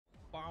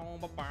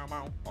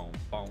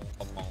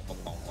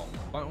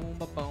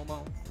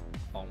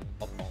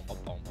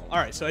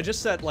Alright, so I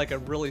just set like a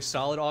really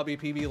solid Aubie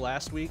PB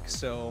last week,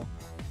 so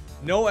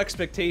no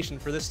expectation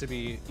for this to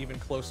be even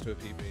close to a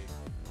PB.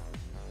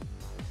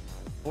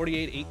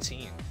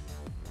 48-18.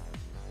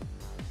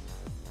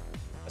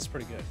 That's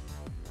pretty good.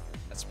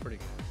 That's pretty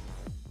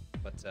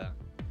good. But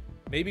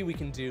maybe we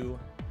can do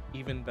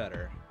even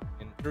better.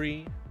 In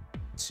 3,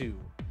 2,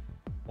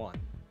 1,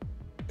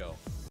 go.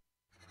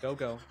 Go,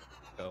 go,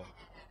 go,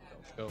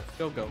 go,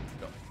 go, go, go,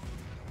 go.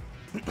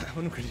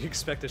 When could you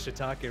expect a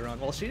Shiitake run?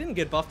 Well, she didn't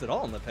get buffed at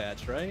all in the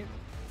patch, right?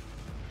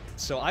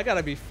 So I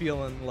gotta be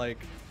feeling like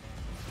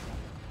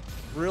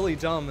really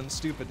dumb and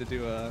stupid to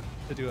do a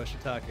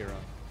Shiitake run.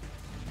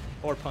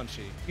 Or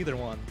punchy. Either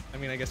one. I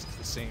mean, I guess it's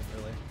the same,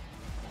 really.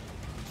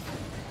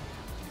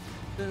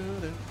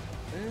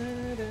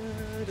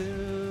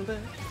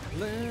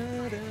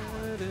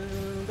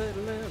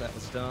 That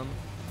was dumb.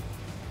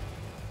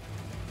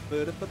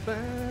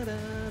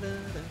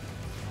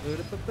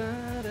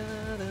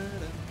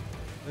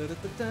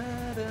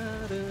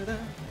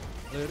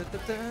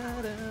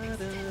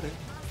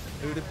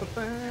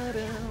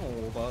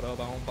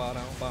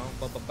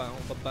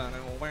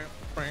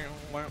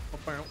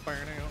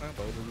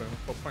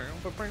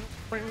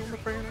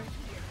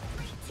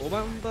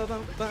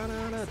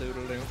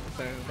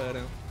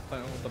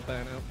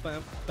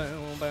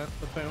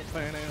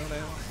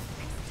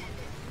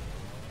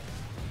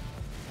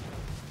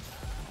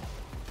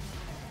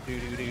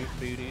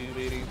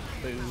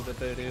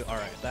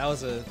 Alright,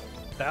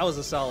 that was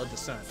a solid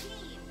descent.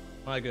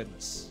 My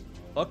goodness.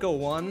 Bucko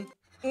 1.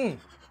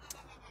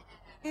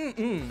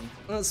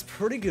 That's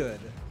pretty good.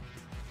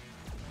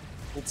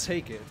 We'll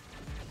take it.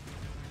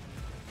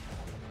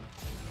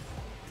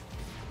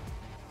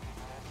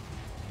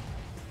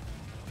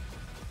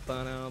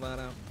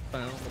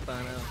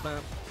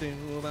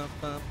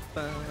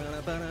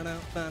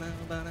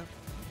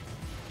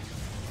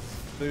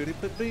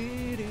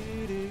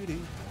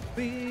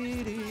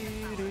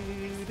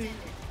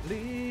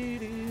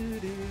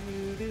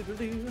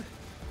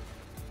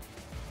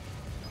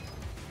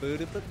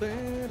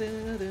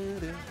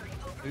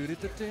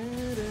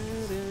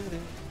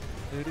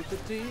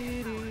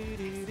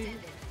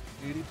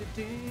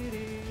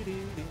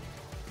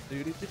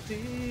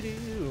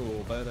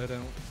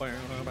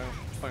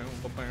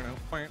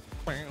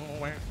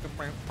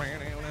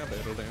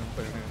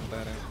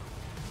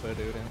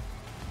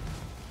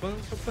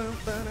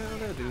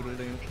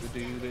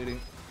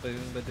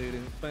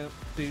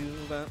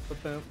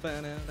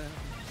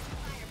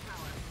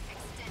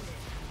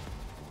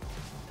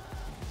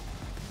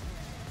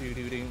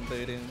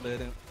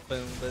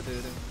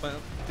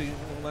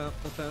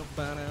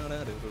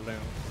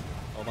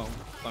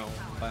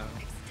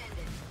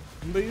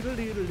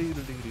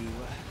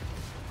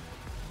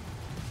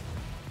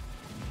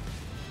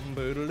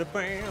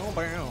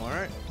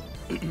 Alright.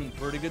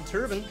 Pretty good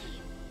turban.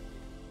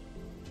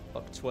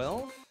 Buck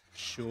 12.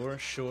 Sure,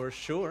 sure,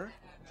 sure.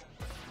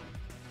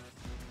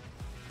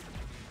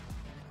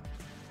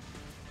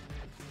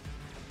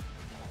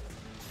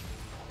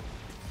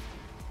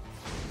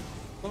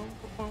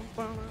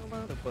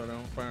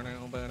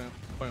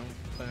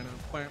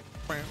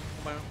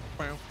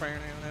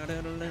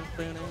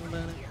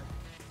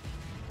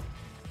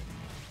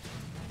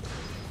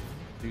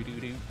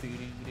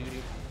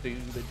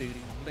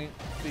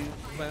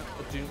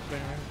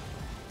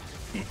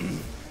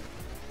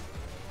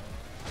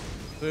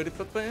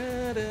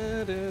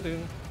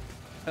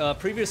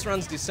 Previous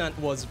run's descent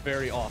was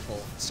very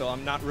awful, so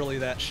I'm not really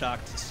that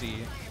shocked to see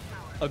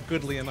a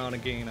goodly amount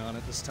of gain on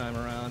it this time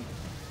around.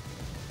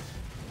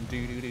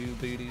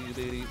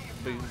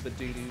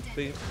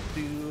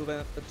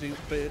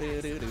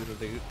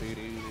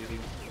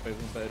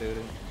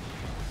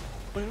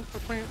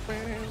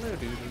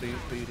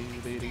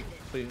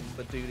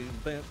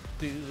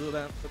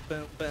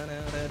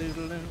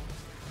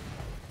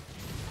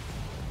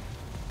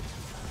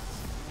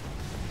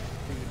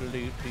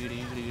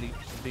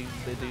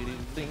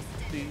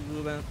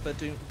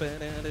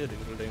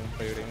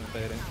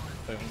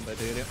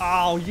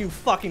 Oh, you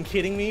fucking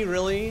kidding me?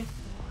 Really?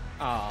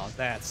 Oh,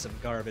 that's some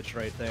garbage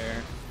right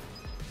there.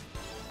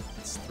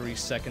 It's 3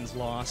 seconds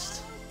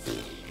lost.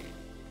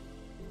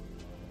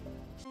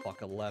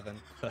 Fuck 11.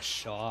 The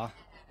Shaw.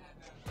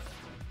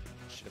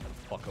 Should've been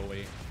fuck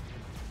away.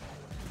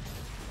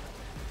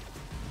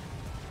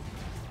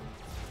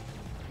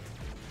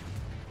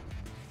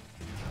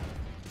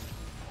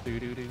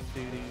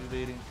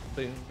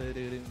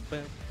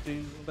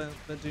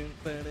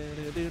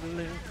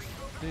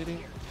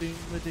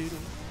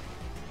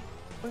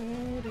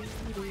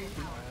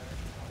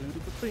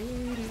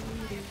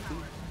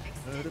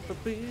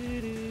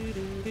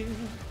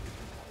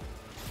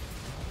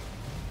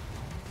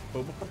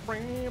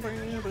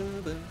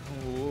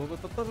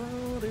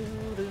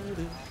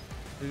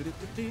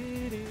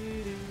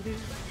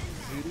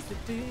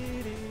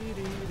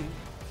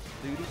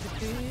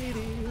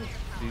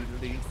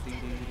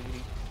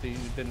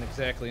 Didn't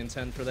exactly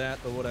intend for that,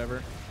 but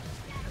whatever.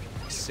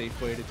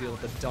 safe way to deal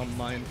with a dumb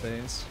mind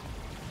phase.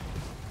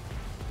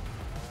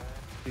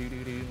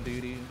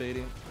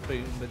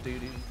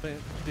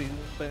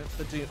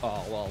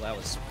 Oh, well, that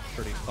was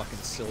pretty fucking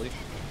silly.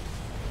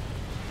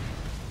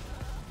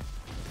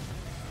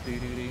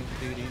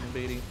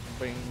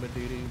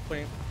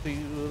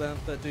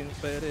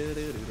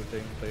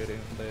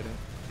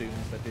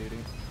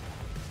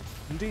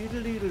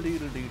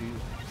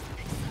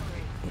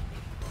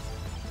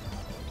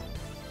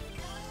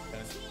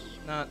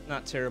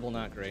 Not terrible,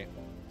 not great.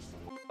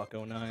 Fuck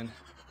 09.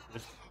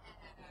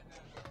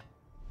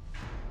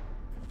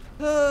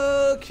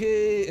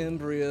 Okay,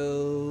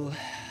 Embryo.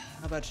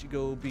 How about you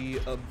go be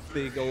a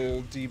big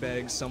old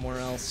D-bag somewhere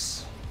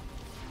else?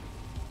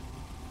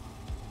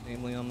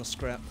 Namely on the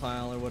scrap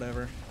pile or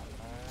whatever.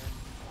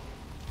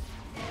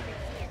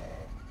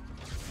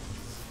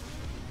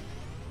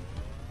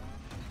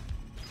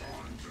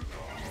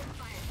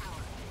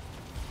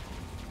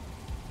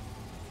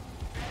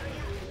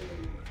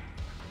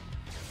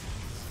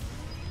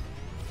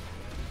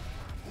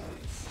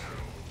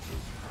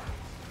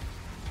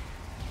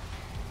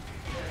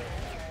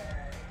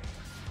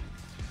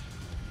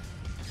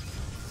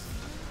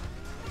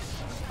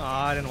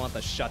 I didn't want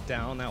the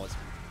shutdown. That was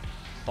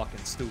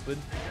fucking stupid.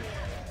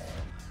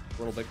 A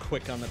little bit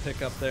quick on the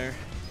pickup there.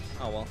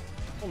 Oh well,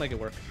 we'll make it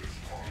work.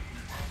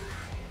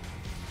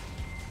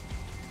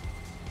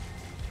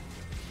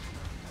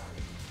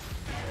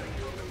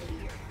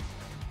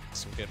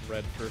 So we'll get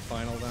red for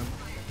final then.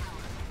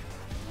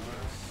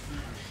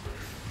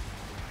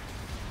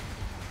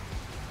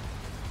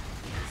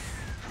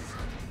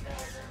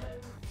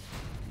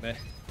 Meh.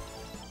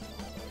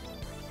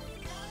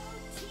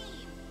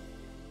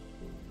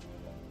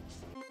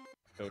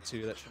 Go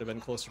to, that should have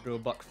been closer to a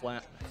buck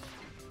flat.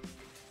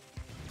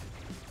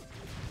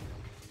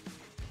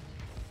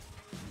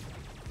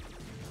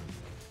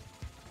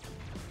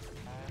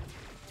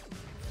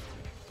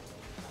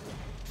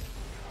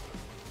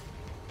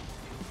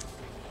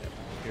 Yep,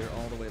 here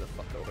all the way the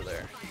fuck over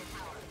there.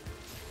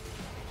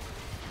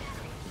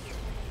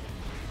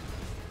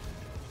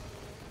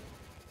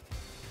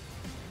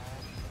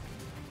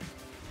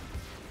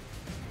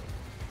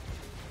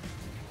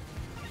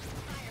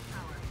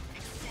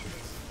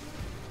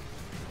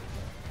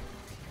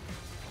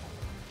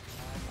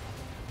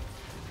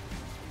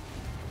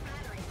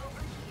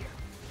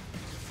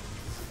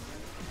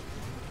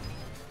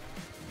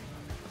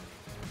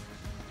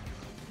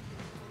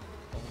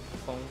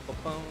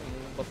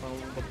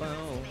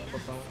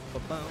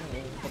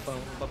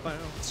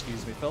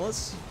 Excuse me,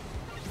 fellas.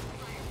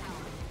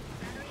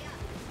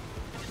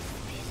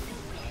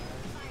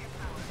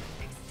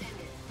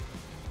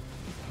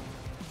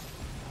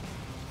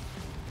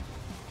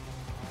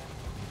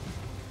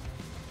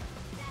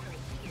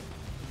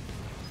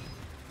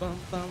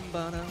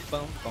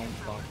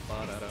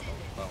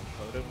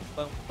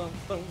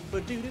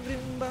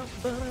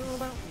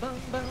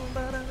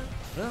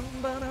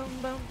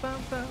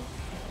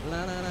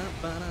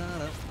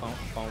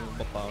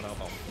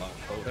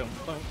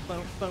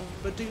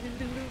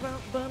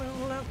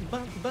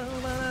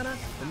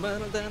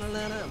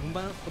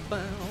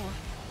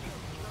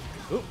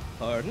 Oop,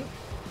 pardon.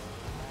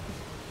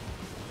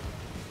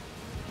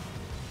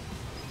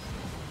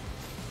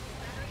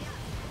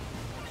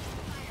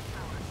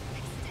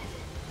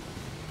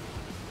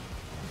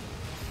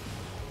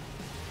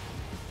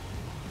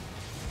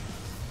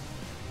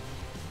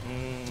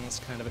 It's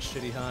kind of a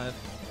shitty hive.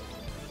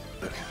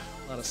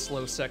 A lot of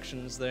slow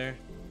sections there.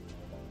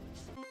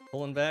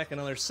 Pulling back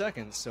another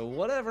second, so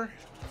whatever.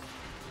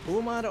 Who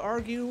am I to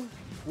argue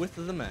with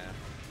the math?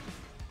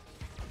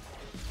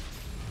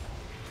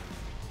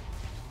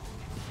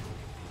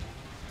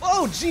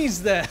 Oh,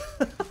 jeez, that!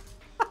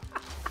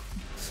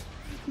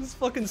 Just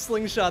fucking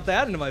slingshot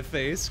that into my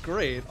face.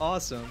 Great,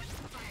 awesome.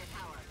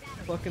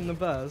 Fucking the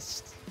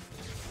best.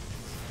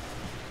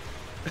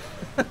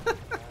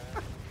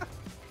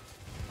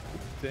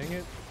 Dang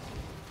it.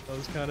 That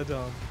was kind of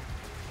dumb.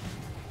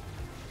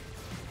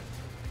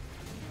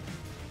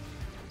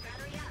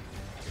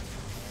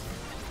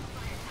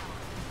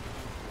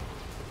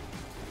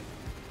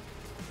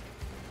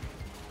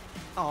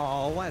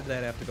 Oh, why did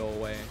that have to go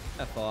away?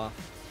 F off.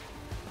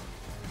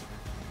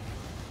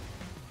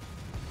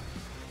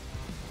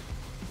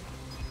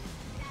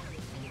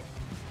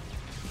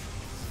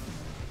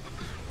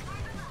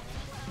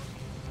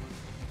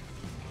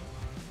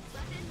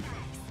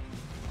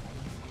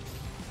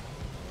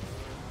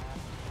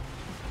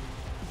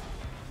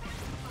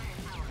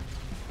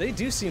 They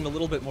do seem a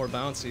little bit more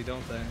bouncy,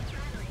 don't they?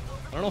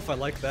 I don't know if I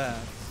like that.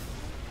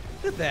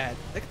 Look at that.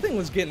 That thing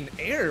was getting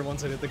air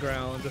once it hit the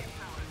ground.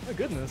 My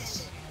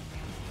goodness.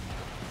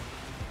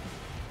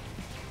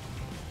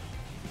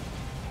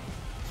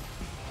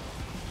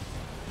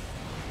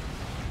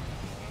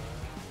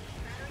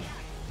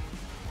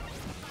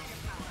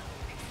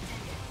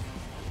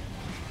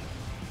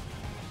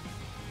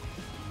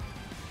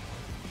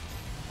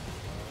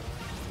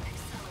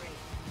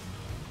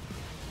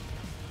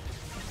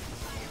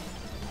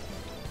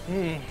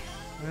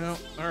 Well,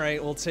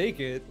 alright, we'll take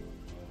it.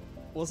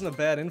 Wasn't a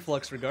bad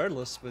influx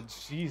regardless, but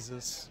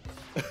Jesus.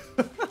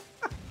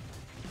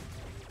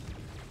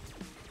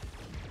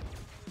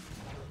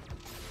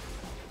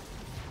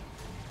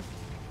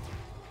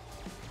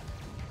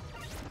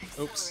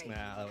 Oops,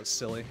 nah, that was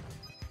silly.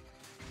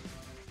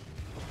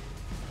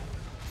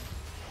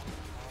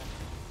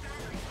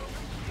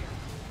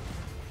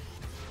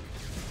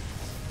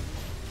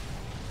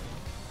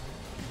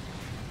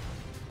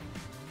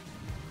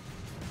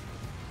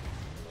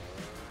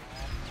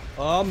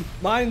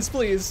 Mines,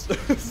 please.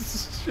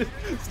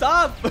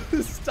 Stop!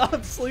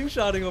 Stop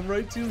slingshotting them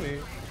right to me.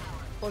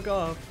 Fuck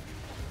off.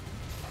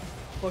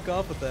 Fuck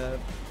off with that.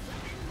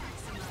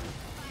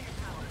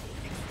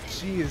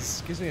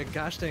 Jeez, gives me a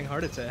gosh dang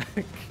heart attack.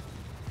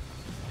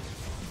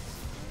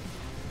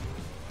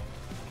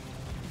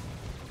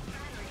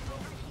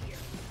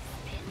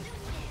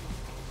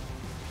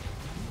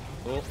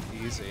 Oh,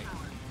 easy.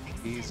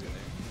 Easy there.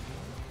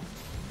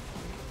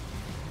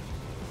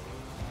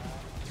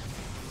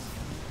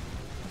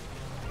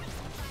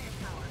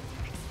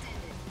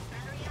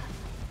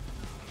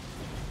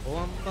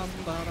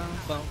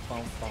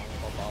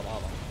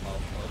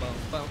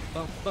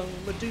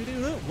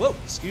 Whoa,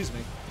 excuse me.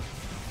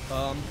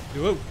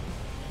 Whoa.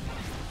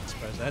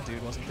 Surprised that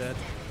dude wasn't dead.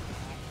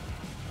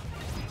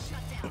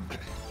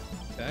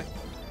 Okay,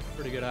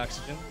 pretty good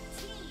oxygen.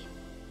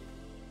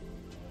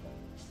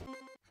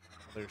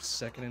 Another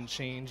second and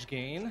change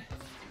gain.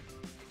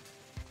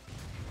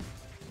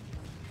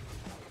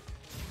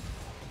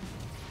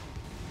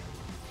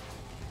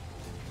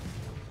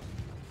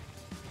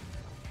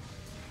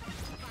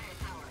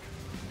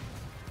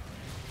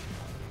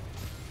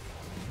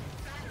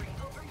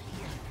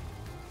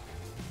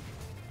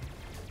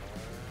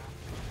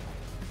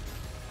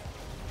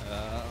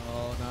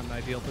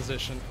 Ideal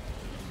position.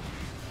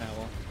 Ah,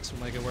 well, this will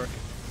make it work.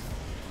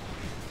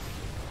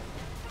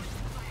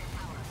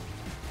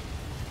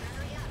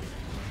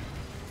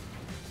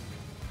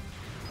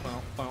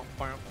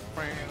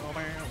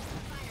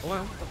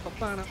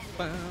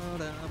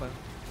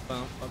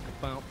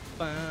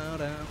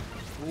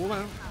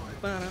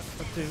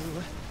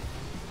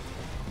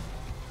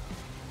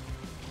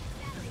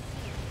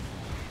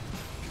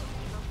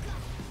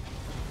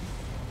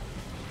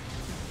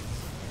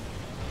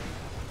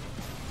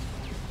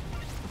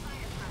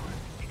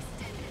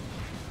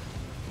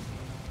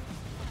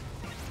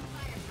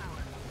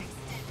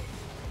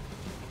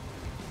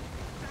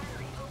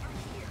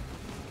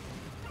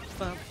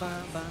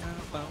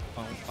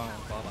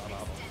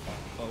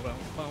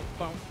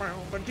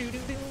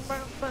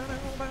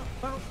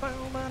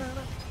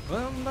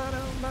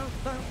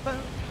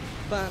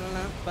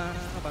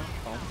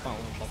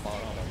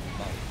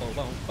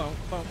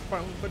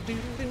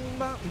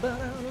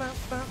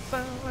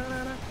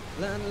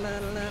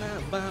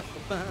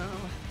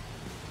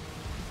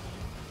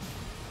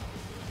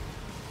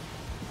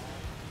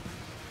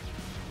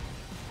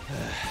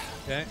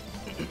 Okay.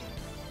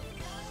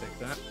 Take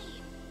that.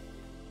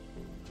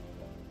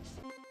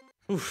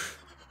 Oof.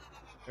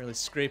 Barely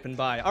scraping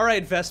by.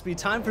 Alright, Vespi,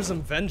 time for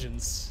some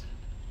vengeance.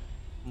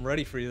 I'm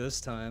ready for you this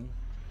time.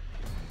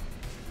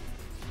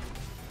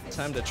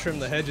 Time to trim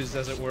the hedges,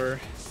 as it were.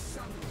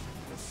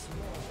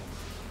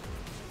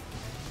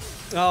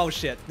 Oh,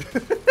 shit.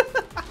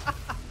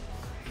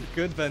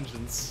 Good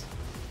vengeance.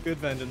 Good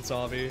vengeance,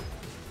 Aubie.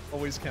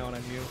 Always count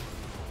on you.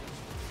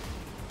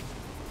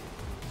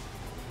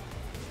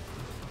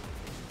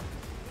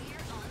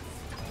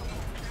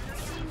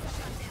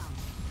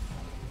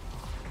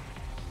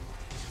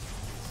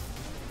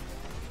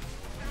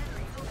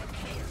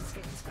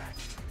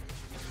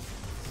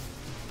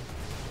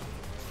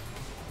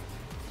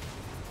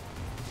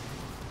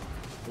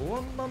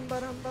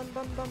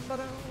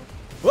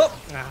 Whoa!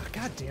 Ah,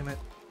 god damn it.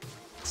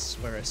 I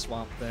swear I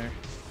swapped there.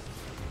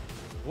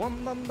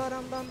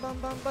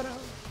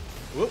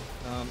 Whoop.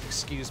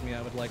 Excuse me,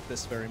 I would like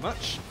this very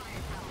much.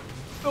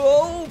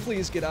 Oh,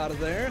 please get out of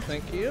there.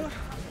 Thank you.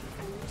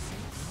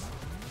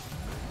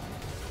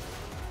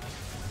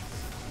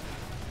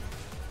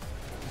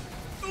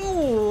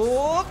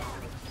 Ooh.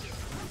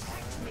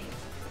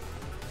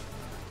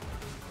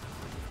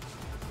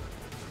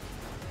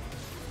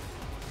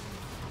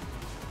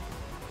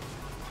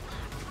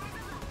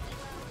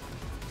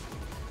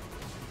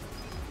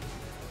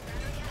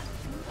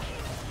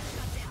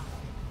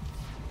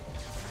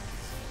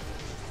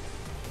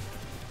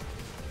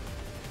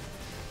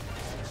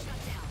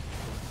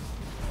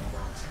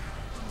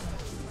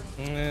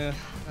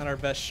 Not our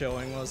best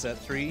showing. What was that?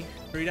 Three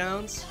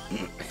downs?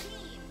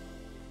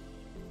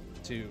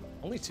 Two.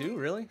 Only two,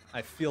 really?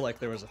 I feel like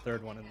there was a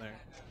third one in there.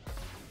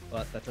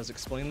 But that does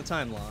explain the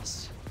time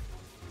loss.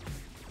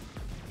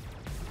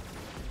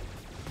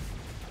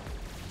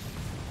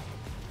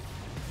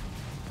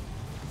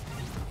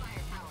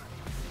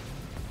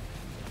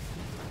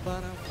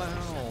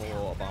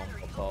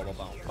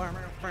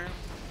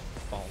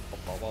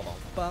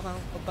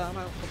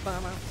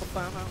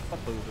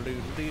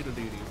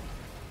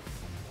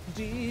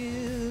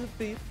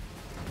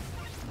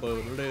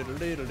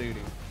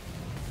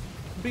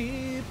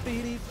 Beep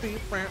beep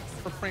beep bam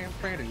bam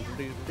bam doo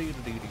doo doo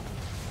doo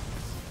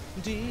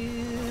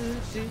doo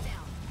doo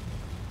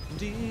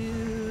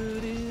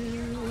doo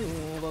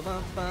doo ba ba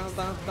ba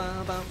ba ba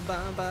ba ba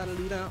ba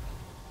doo doo.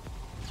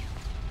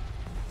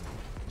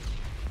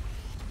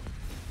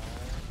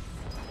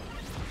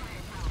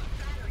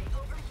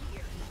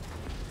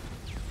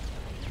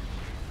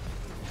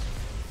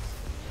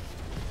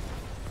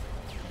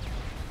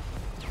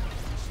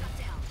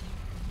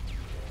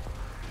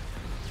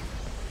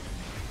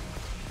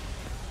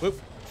 Whoop.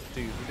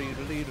 Do do do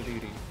do do do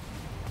do.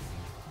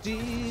 Do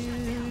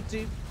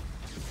do.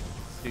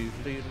 Do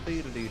do do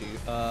do do.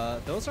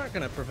 Those aren't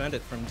gonna prevent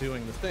it from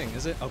doing the thing,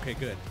 is it? Okay,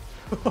 good.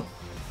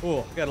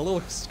 Oh, got a little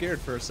scared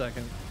for a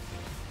second.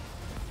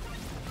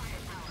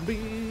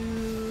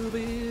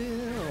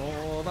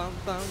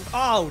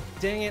 Oh,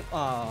 dang it.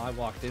 Oh, I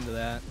walked into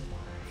that.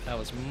 That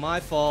was my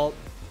fault.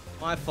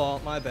 My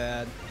fault, my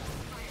bad.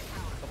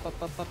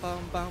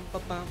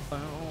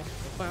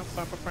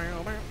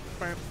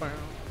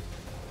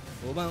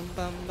 Well,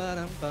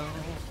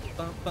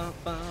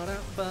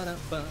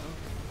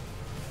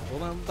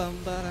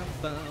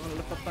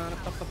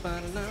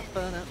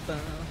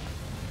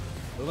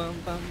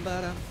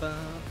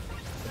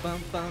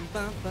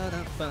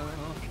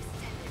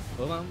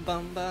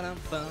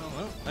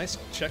 nice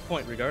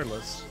checkpoint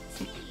regardless.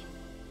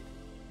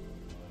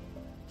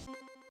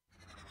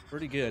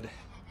 Pretty good.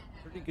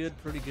 Pretty good,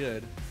 pretty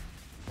good.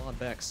 Clawed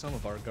back some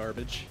of our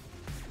garbage.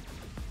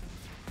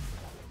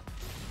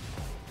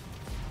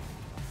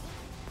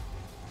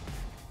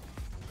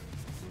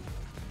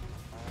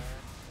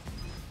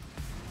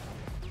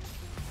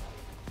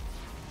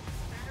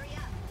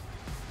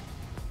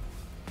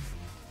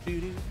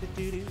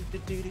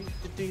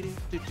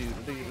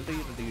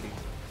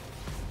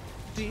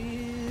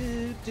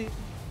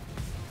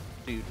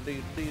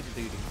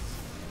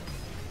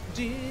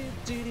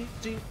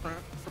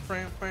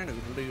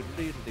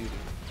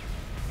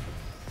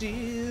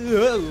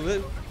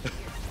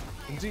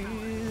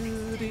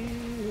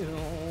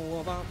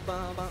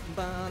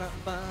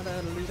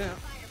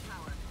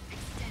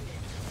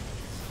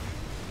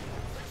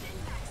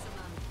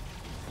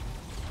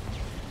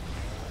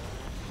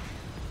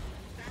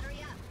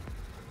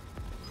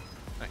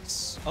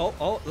 Nice.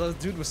 Oh, the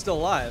dude was still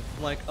alive.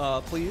 Like,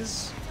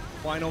 please?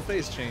 Why no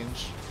phase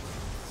change?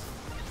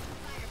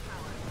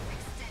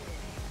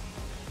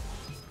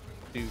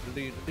 Do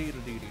do do do do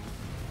do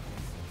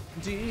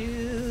do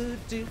do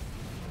do do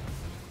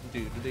do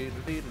do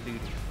do do do do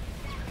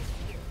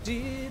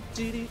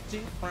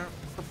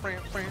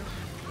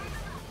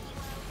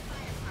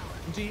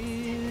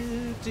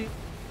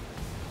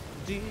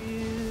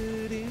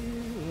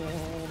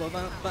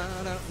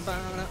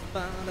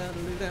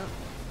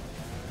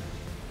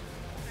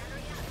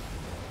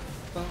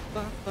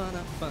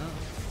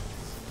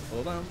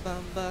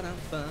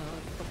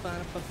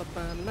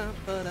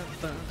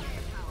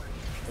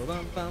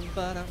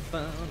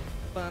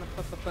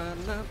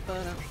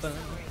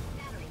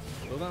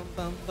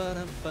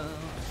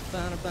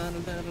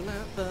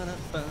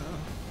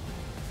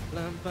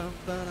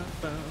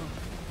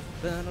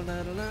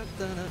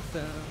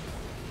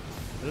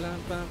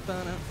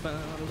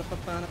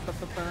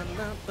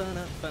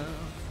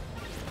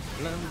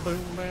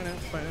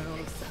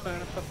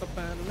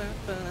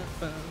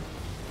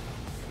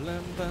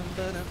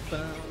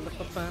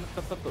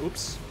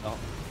Oops. Oh.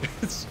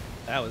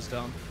 That was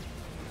dumb.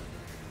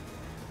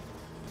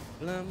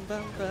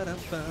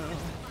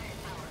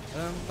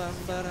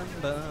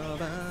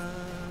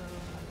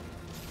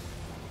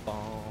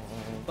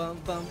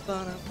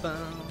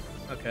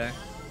 Okay.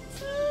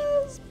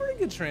 It's a pretty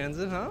good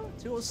transit, huh?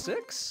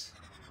 206?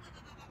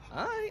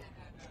 Alright.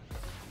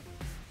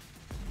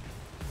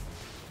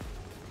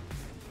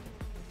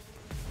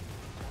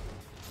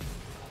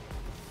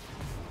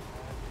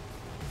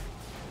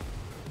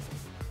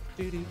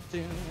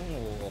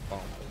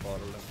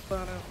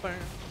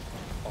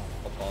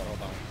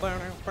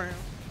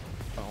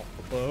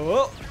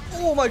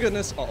 Oh my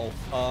goodness. Uh-oh.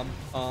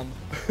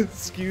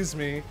 Excuse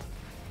me.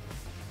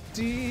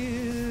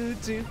 Do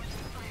do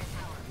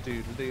do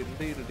do do do do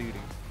do do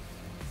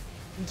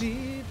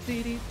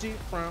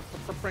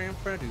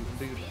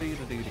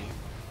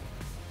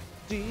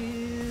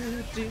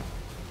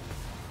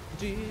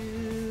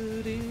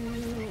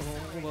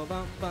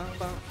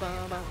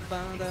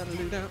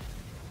do.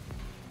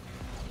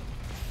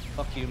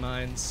 Fuck you,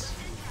 mines.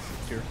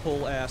 Get your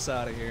whole ass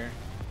out of here.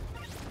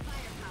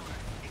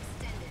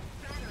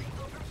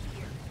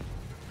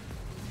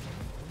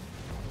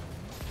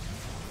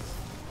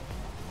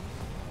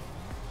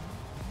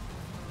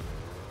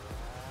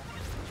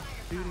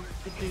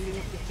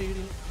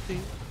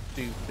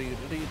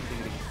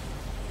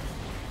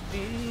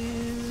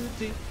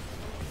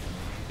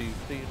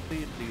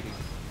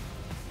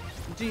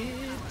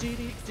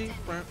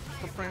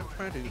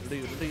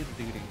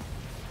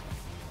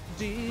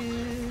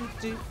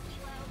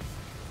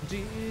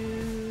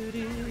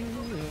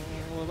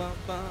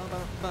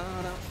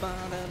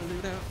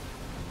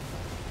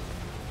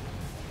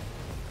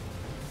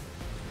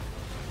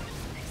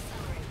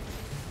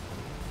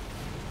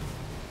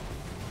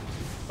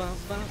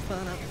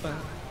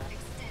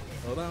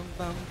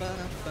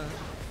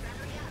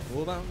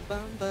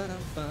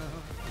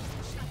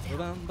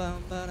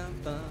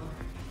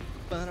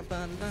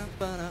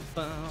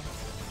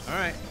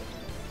 Alright.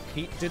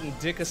 Heat didn't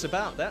dick us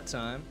about that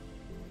time.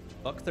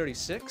 Buck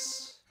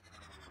 36.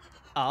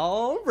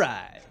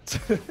 Alright.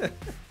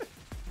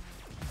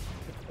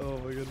 Oh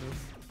my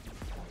goodness.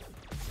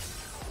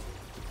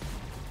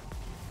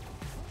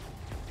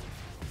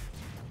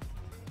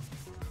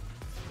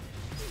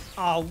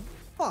 Oh,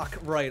 fuck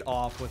right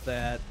off with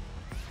that.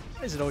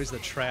 Why is it always the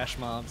trash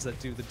mobs that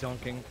do the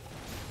dunking?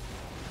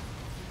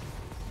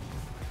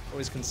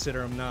 Always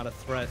consider them not a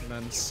threat and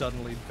then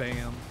suddenly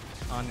bam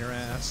on your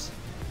ass.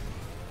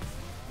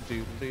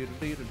 Doodle doodle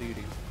doodle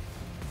doodle.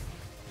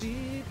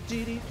 Dee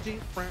dee dee dee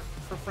fran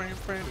fran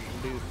fran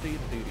doodle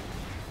doodle doodle.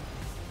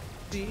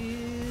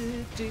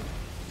 Dee dee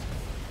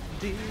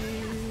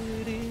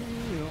dee dee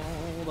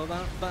oh ba ba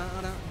ba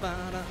da ba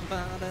da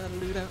ba da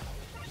lu da.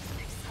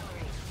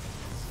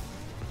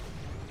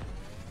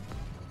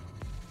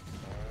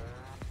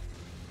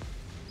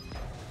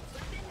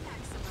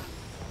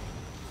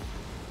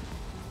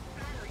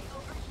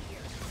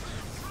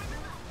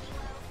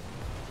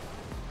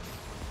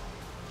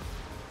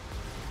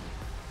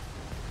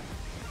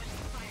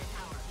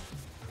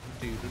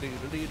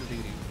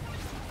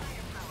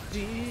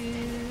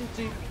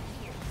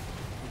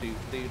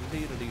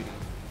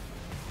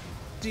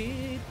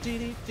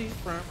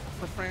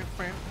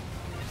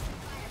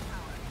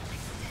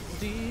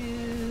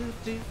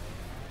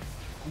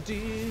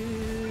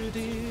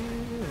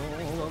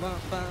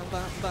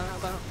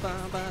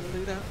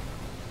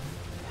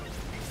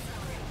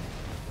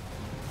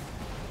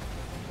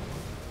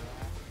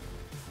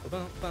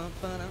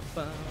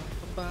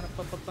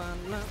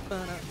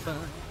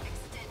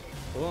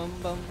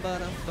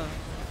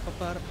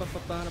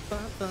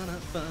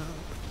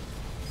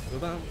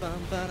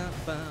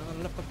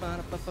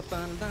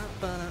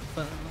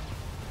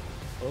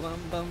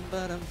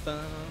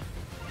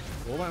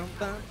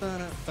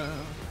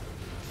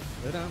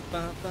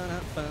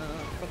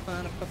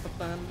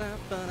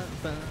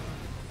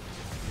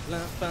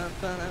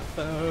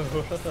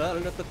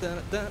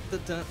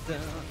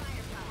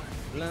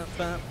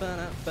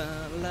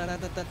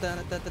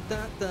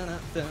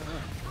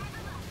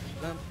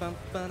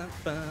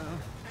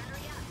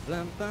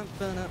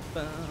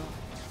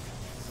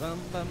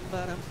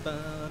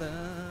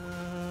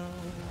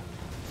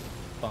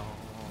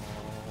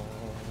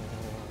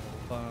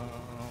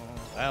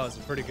 That was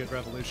a pretty good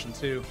revolution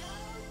too.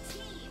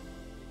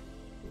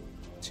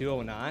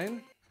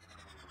 209?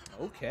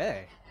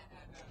 Okay.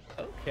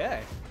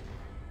 Okay.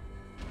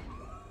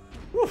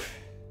 Whew.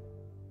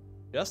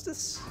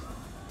 Justice?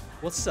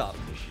 What's up?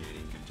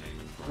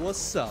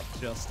 What's up,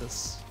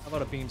 Justice? How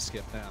about a beam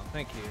skip now?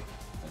 Thank you.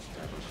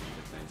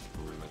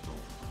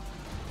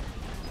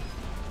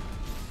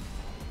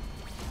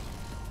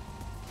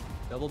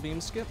 Double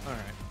beam skip?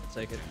 Alright, I'll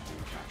take it.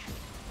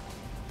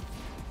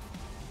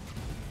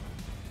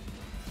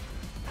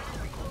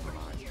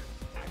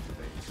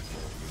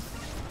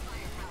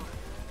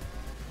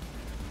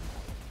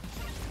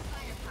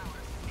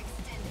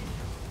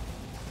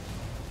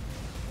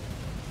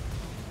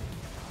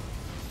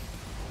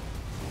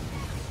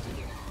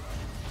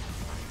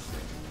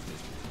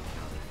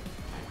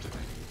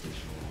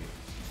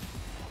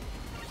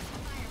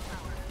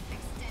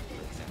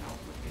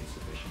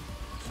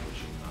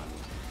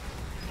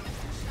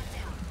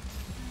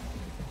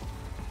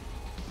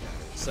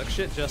 Suck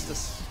shit,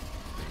 Justice.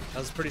 That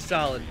was pretty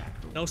solid.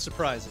 No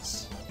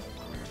surprises.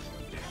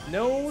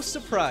 No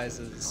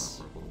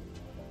surprises.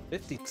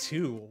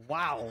 52.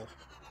 Wow.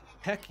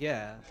 Heck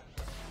yeah.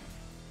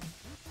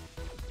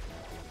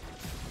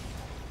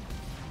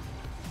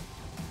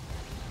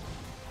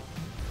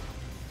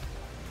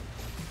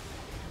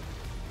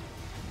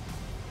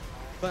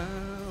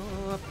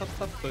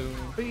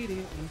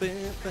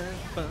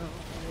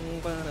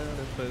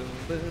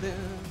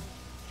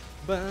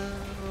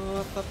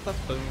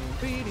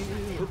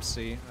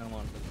 Oopsie, I don't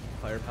want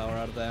firepower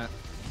out of that.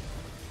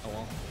 Oh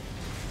well.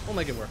 We'll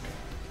make it work.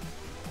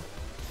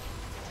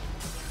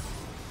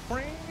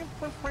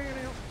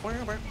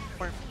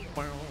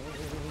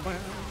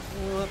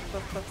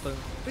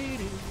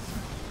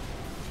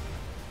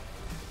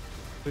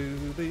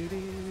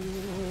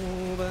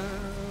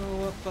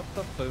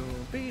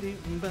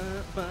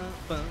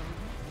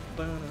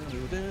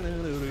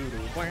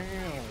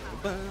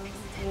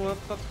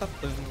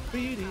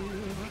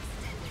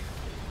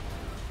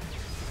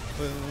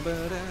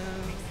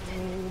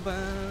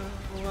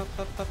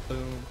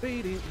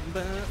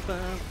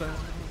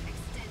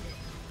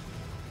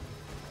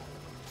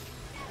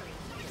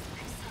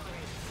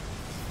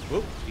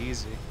 Whoop,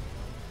 easy.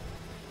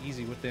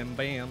 Easy with them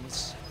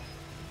bams.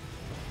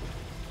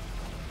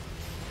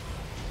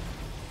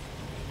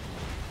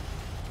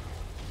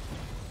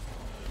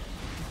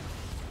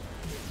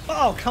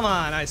 Oh, come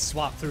on, I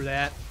swapped through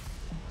that.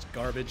 It's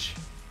garbage.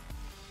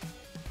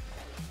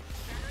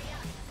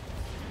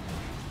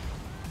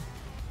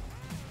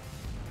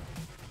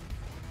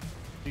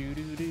 Do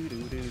do do do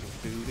do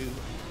do do.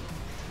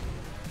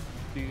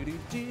 Do do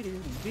do do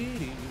do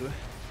do.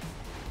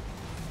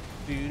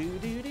 Do do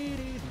do do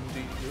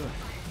do do.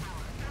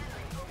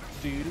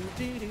 Do do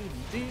do do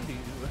do do.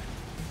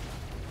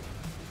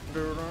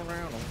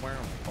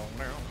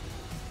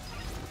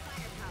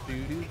 Do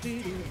do do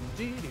do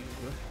do do.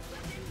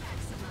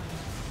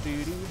 Do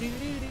do do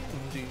do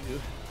do do.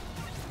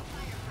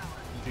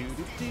 Do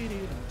do do do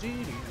do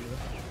do.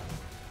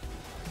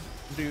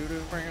 Do do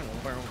brown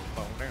brown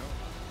brown.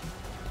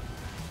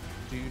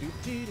 Do do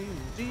do do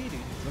do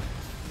do.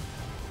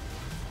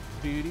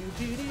 Do do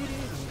do do do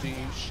do.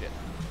 Shit.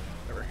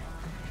 Whatever.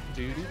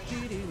 Do do do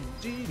do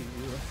do do.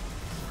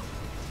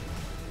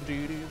 Do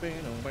do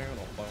brown brown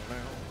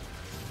brown.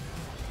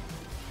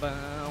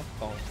 Bow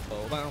bow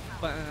bow bow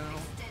bow.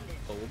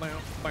 Bow bow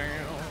bow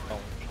bow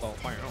bow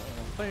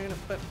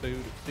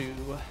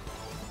bow.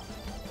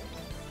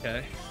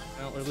 Okay.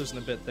 Well, we're losing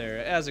a bit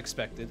there, as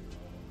expected.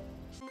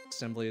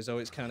 Assembly is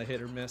always kind of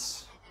hit or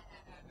miss.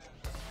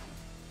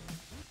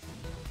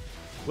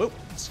 Whoop!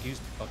 Excuse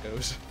me,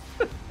 fuckos.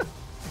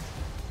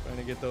 Trying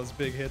to get those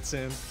big hits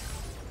in.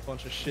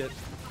 Bunch of shit.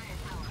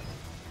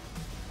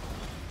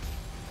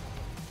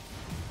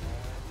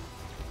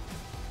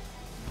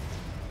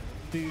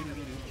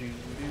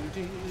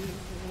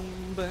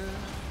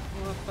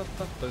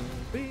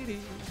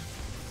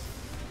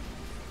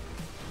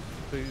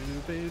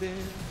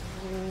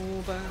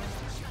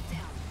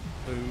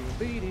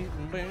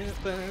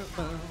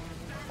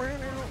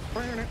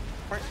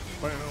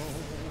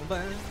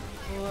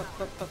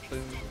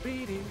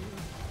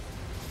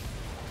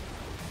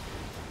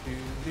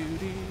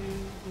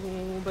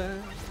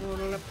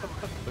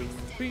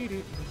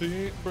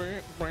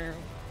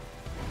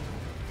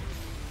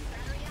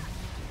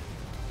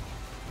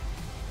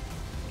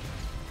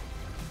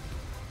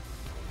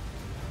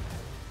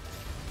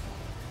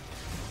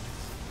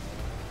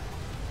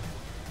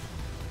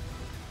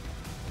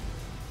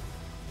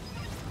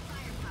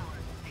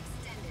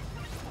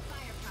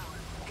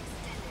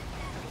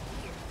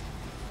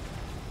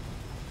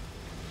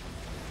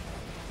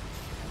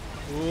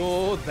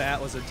 Oh,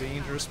 that was a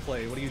dangerous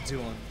play. What are you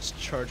doing? Just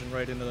charging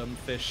right into them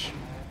fish.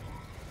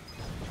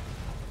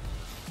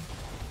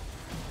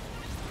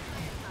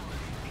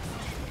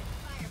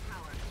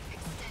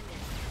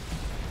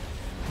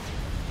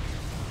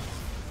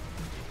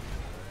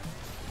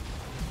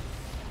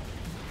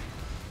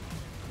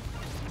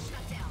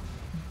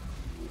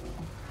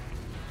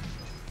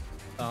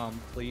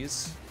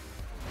 Please.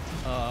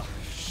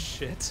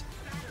 Shit.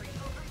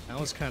 That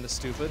was kind of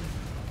stupid.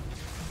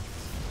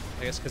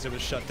 I guess because it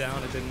was shut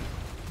down, it didn't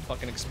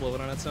fucking explode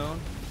on its own.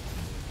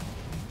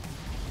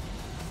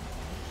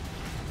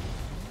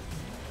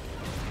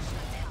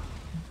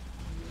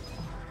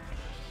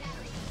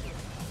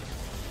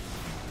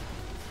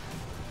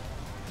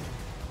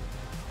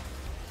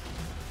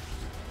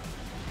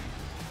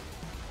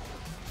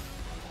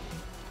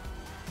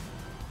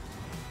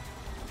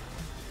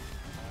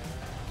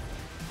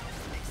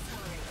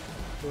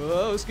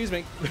 Whoa, excuse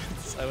me.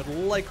 I would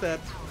like that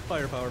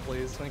firepower,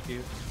 please. Thank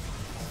you.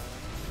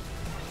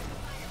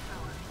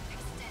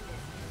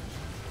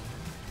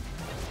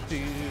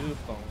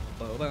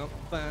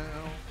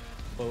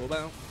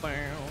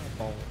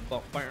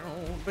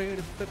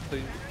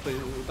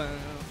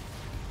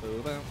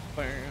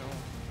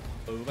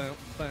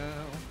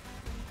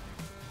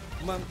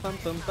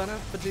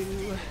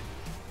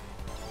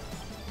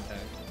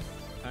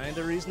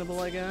 Kinda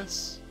reasonable, I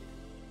guess.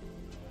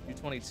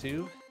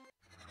 222.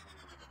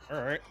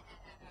 All right.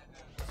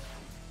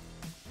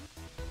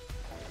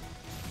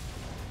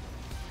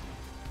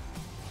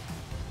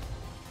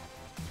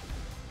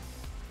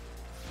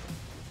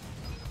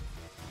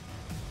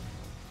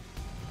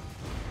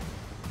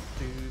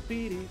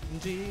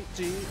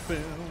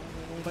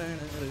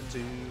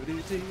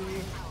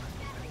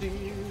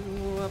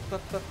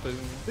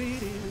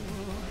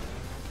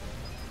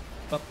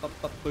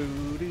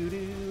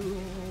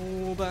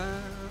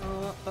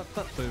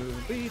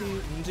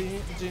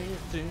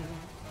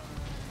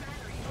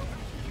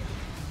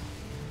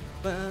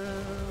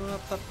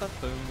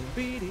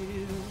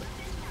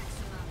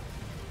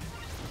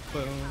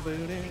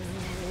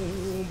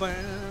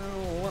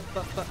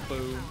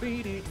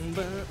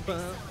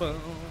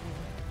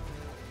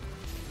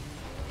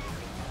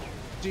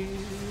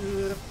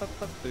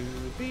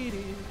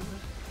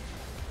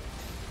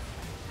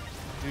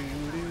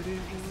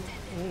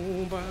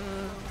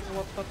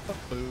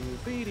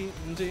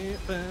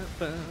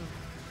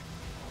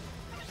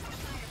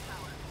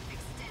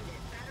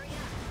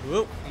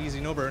 Whoa,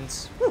 easy, no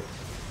burns. Whew.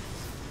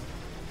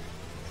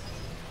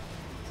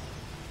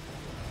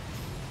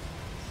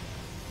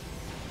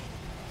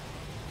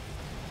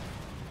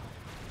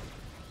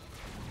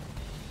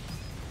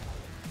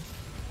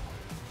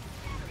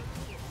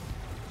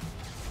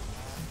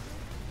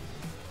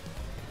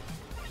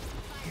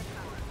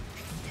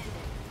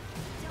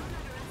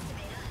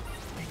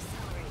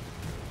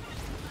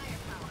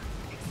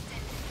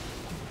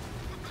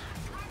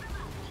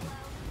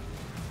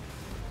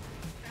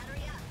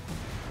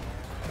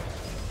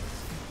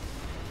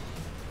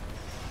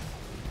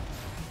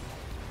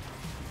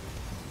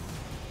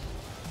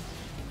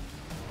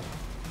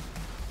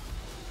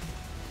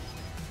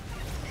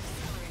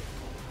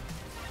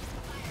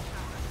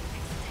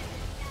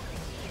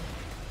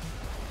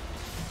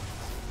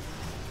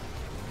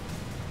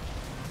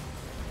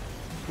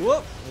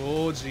 Whoop!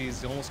 Oh,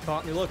 jeez, you almost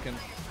caught me looking.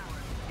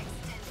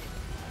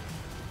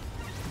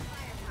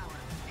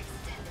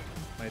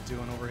 What am I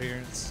doing over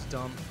here? It's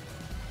dumb.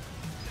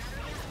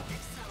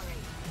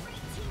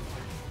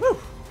 Woo!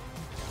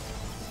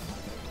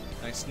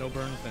 Nice no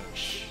burn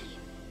finish.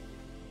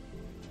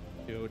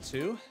 Go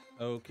to.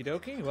 Okie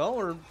dokie. Well,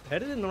 we're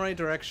headed in the right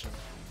direction.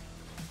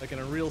 Like in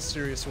a real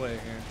serious way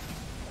here.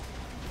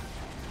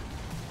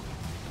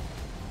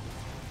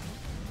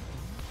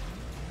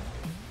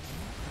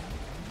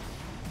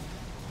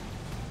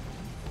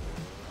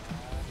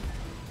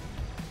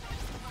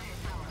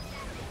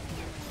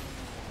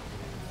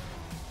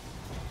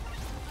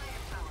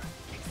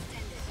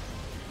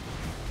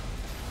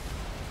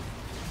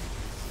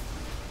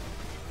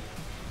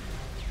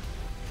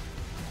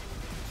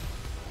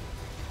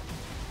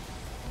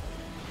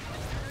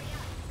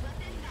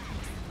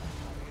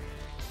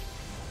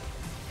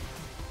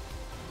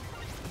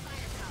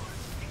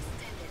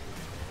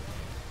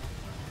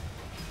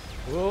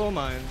 Whoa,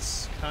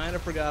 mines. Kind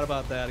of forgot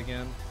about that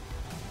again.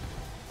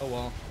 Oh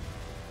well.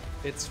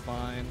 It's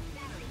fine.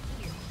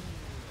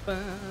 Alright,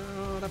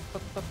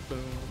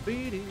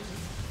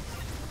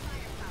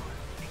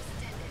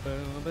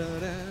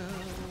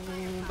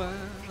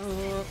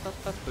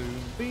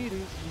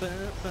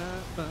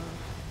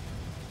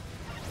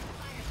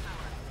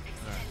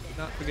 do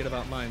not forget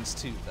about mines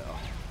too, though.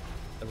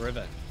 The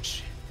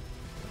revenge.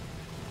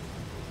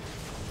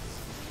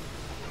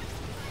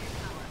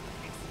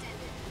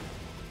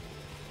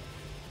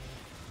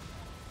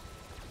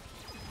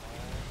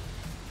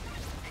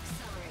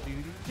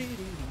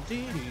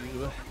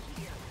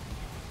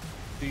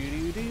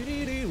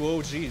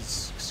 Whoa,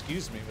 jeez.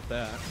 Excuse me with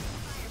that.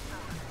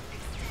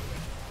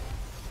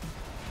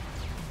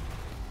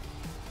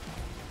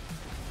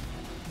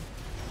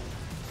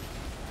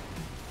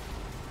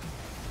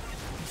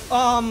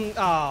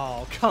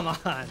 Oh, come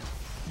on.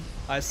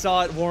 I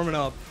saw it warming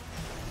up.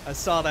 I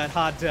saw that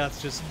hot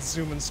death just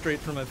zooming straight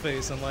for my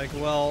face. I'm like,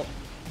 well,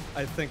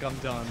 I think I'm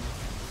done.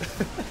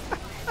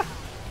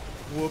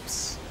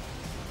 Whoops.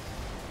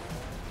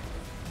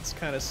 Just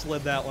kind of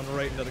slid that one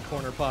right into the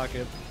corner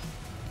pocket.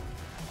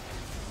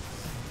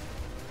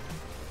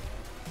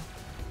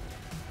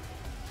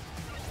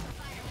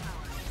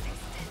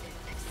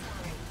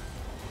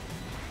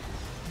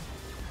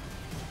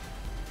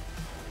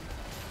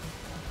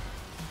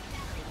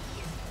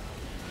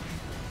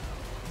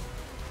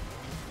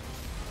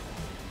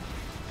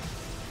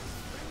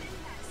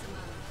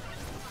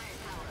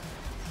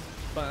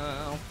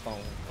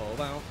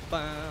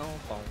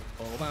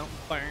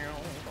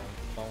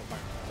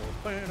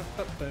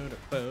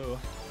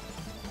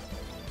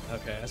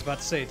 Okay, I was about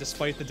to say,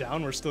 despite the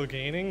down, we're still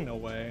gaining? No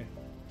way.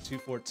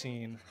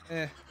 214.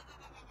 Eh.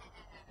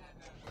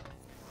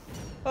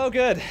 Oh,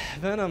 good.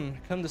 Venom,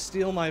 come to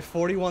steal my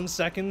 41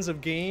 seconds of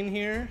gain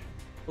here?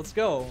 Let's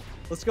go.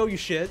 Let's go, you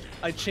shit.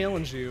 I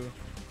challenge you.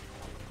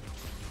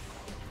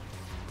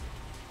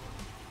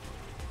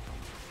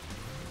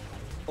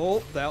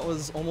 Oh, that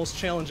was almost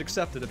challenge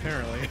accepted,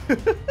 apparently.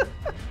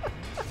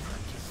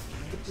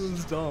 This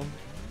is dumb.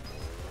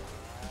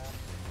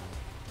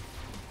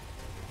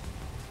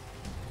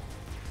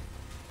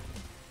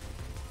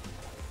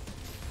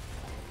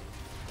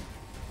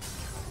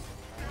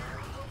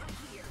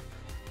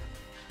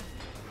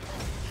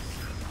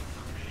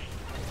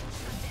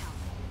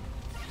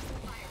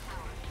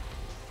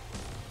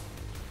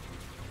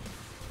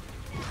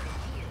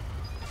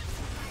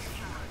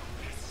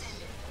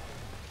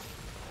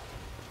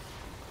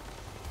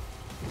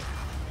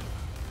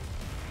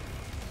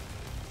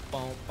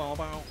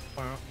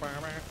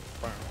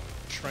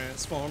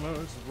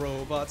 Transformers,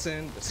 robots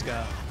in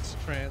disguise.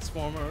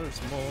 Transformers,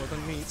 more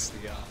than meets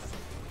the eye.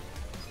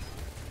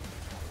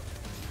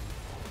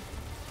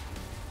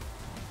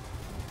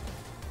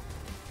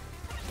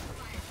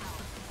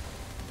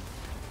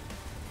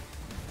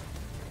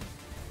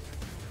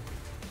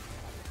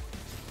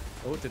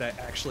 Oh, did I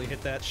actually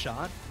hit that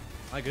shot?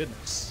 My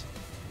goodness.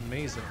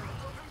 Amazing.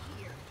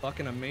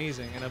 Fucking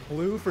amazing. And a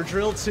blue for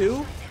drill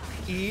 2?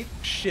 Eat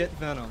shit,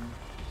 Venom.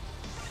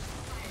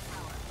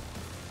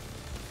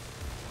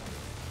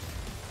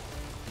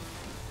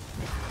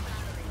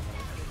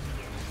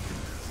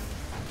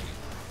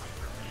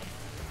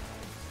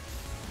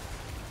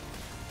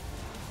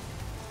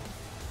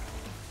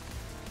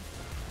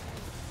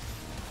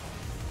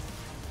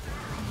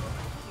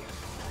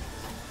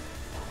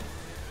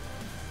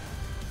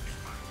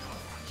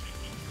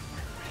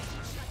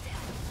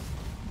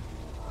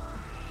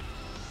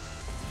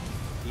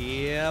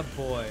 Yeah,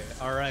 boy.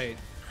 Alright.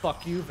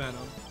 Fuck you, Venom.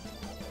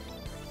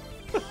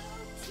 That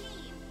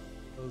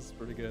was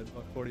pretty good.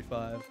 Buck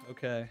 45.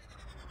 Okay.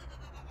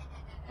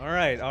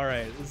 Alright,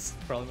 alright. This is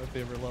probably my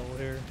favorite level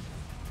here.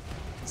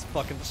 As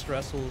fucking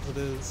stressful as it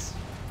is.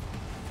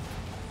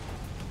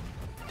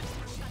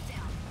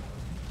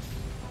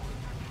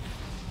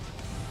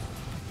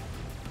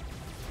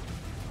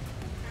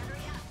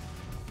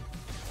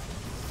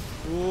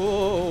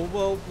 Whoa,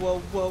 whoa, whoa,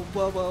 whoa,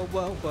 whoa, whoa,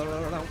 whoa, whoa.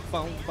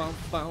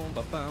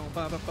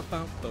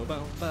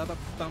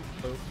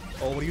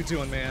 Oh, what are you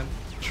doing, man?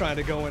 trying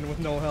to go in with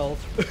no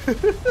health.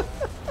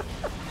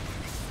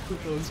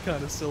 That was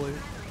kind of silly.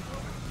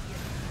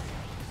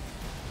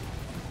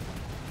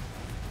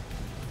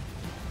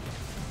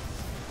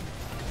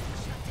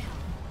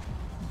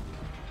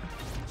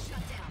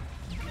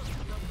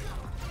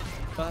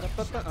 Oh,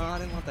 I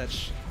didn't want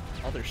that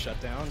other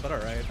shutdown, but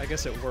alright. I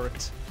guess it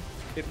worked.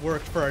 It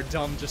worked for our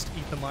dumb just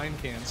eat the mine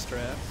can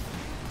strat.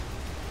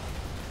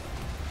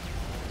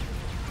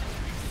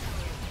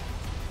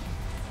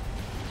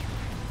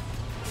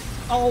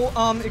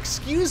 Oh,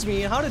 excuse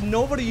me, how did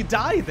nobody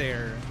die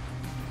there?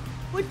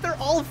 Like, they're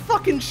all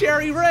fucking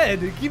cherry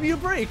red. Give me a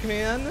break,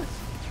 man.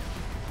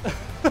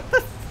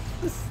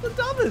 This is the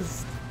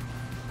dumbest.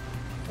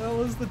 That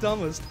was the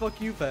dumbest. Fuck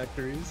you,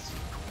 factories.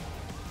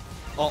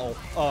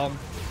 Uh-oh.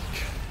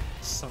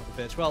 Son of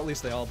a bitch. Well, at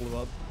least they all blew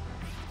up.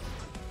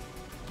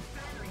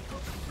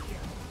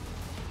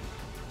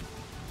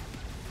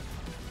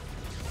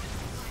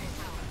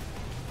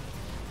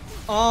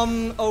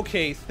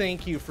 Okay,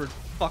 thank you for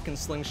fucking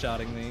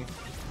slingshotting me.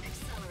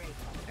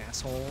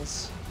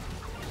 Assholes.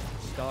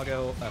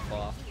 Doggo, F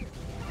off.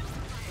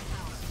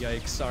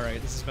 Yikes,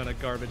 alright, this has been a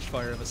garbage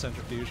fire of a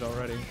centrifuge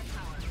already.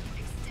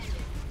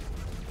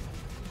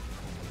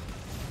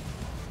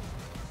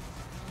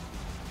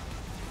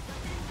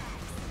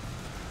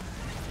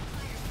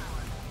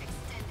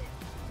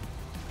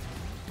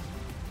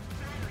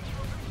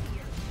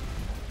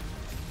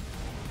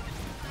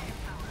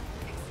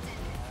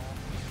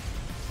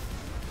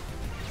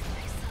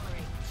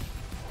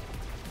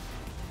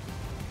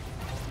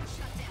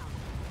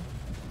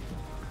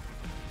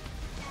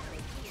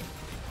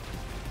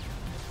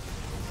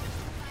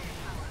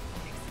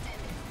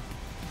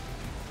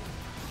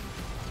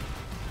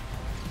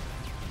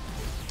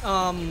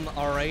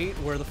 Alright,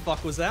 where the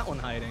fuck was that one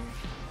hiding?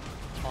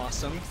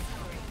 Awesome.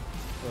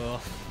 Ugh.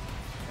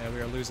 Yeah,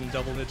 we are losing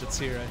double digits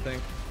here, I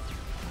think.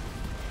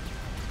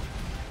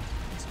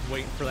 Just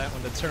waiting for that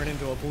one to turn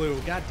into a blue.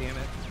 God damn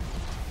it.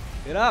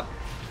 Get up!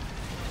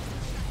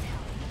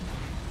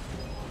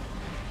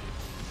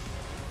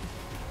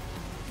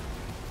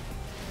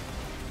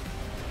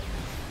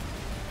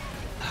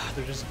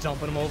 They're just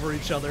dumping them over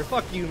each other.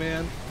 Fuck you,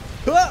 man.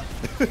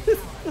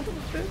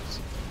 Bitch.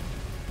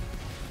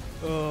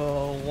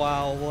 Oh,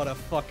 wow, what a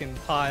fucking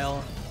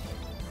pile.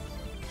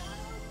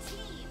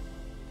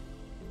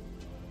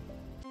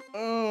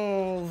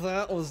 Oh,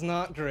 that was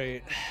not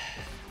great.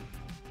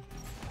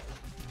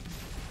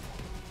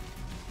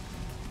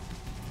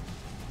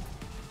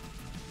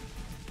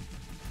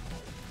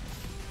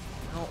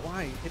 Oh,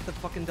 why? Hit the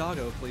fucking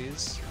doggo,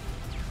 please.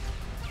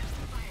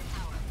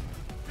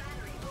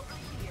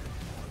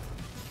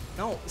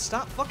 No,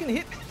 stop fucking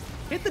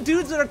hit the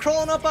dudes that are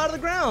crawling up out of the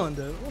ground.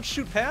 Don't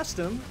shoot past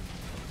them.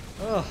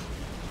 Ugh.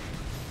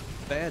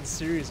 Bad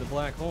series of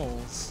black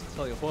holes,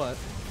 tell you what.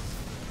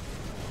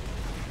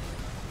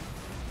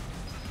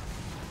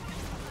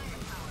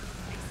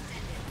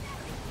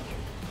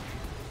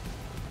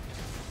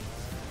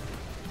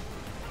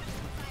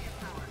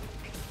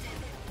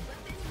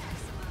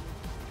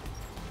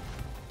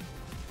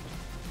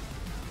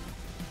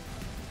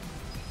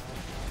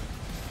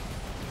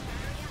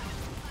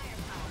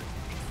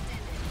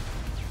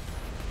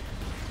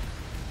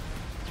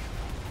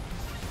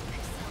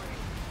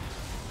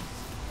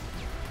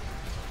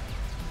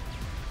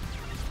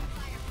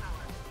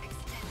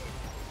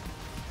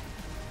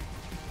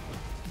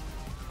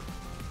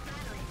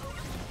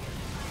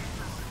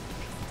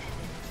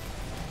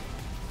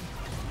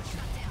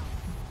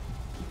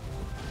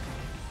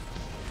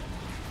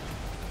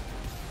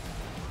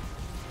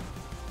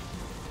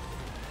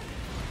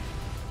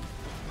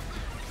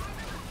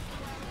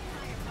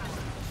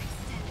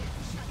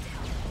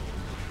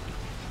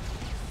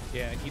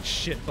 Yeah, eat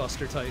shit,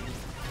 Buster Titan.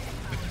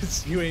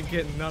 You ain't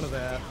getting none of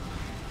that.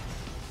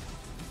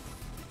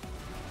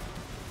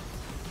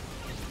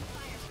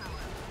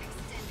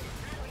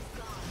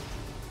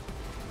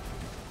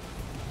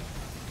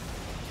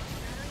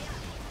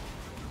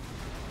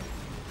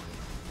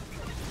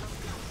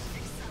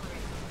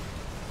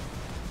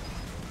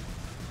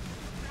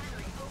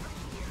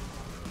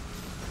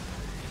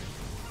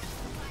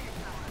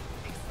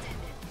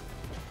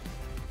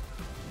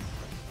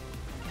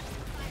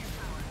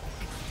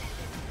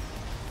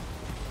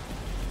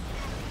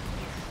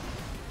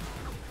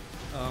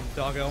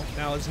 Doggo,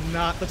 now is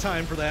not the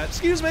time for that.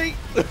 Excuse me!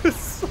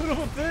 Son of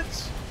a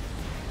bitch!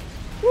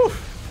 Whew.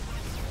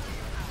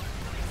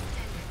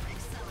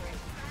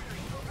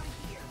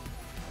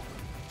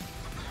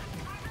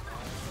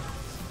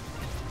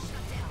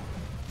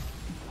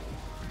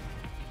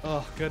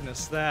 Oh,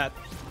 goodness, that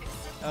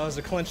was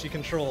a clenchy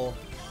control.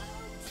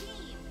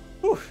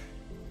 Whew.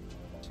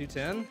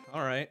 210?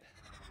 Alright.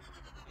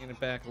 Gain it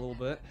back a little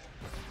bit.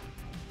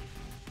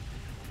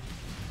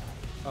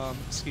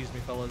 Excuse me,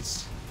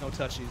 fellas. No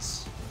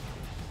touchies.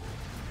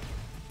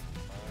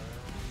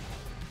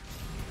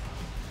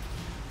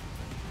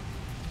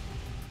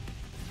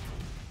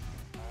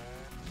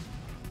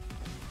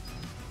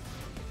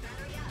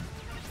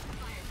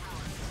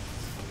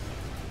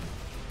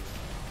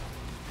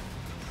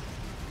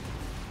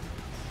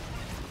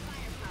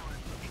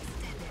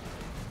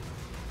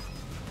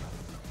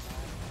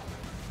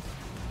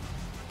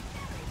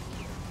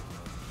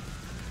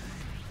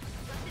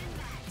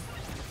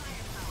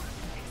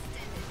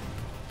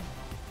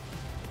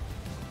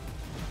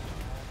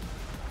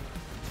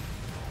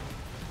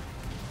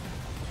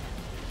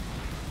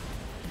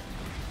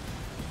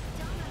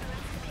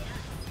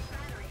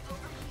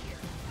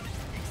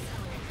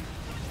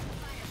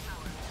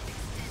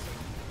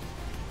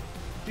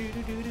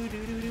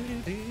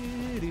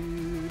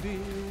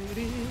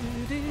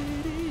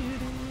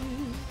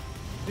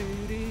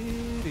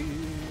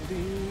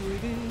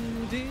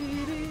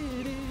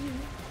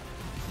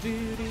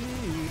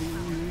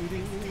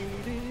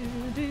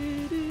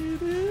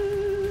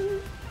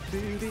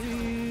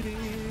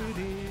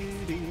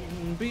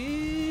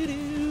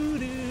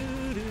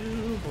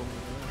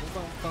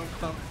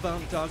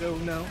 Doggo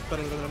no.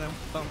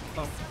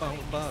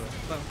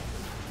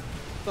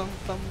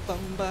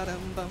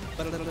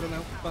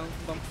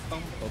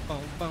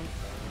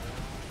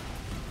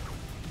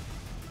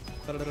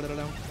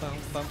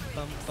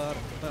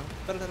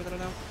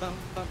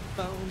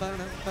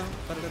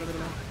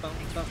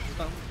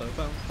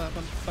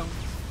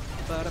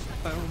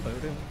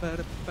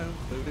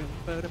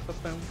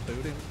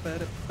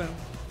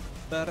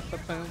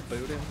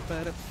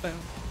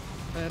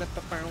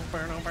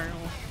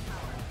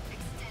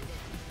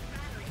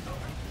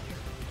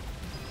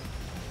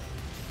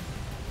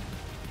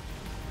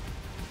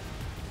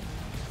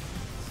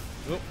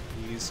 Oh,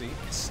 easy,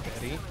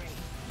 steady.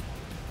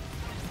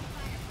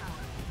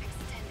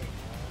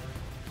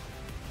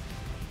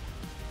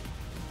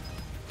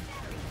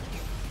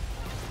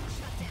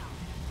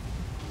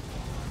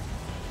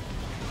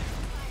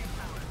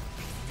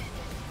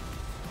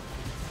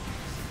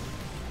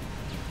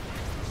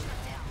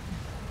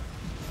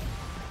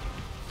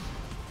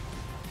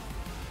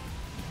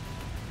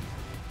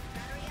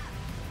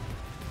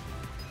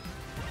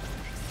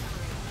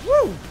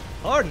 Woo!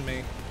 Pardon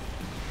me.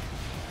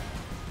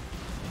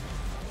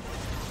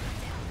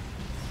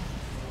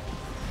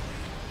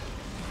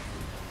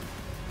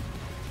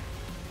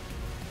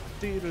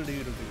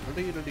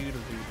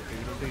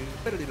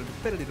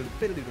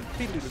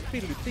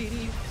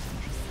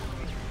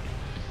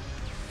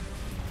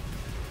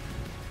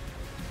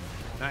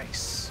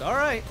 Nice. All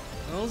right.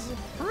 That was a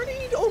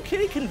pretty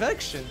okay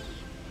convection.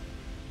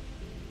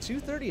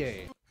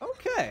 238.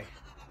 Okay.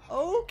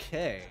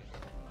 Okay.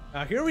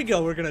 Now here we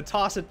go. We're gonna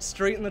toss it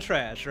straight in the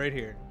trash right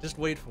here. Just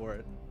wait for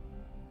it.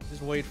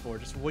 Just wait for it.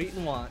 Just wait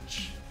and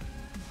watch.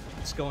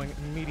 It's going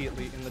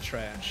immediately in the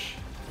trash.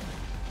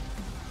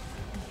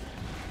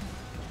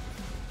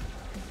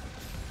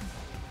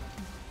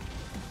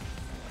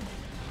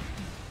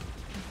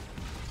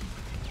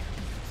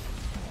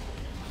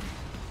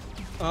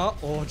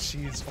 Oh,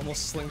 jeez.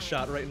 Almost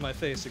slingshot right in my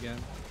face again.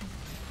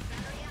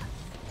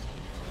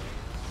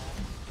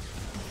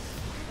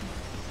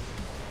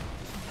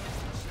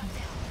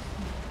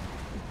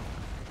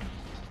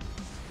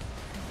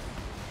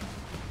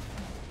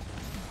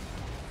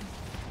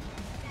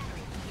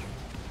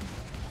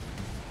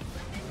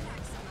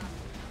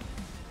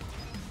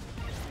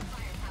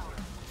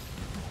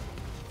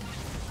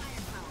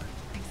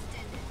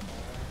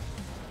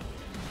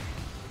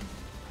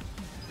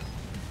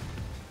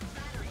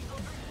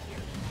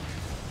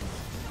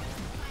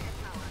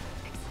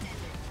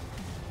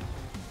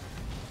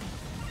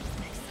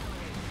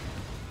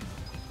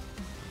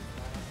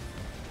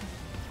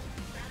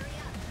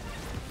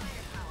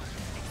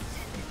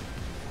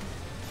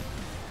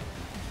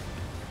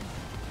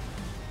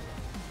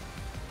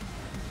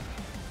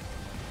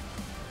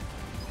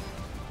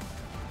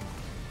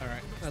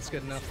 That's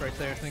good enough right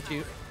there, thank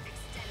you.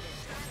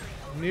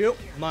 Nope,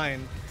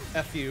 mine.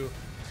 F you.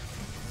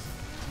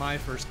 My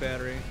first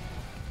battery.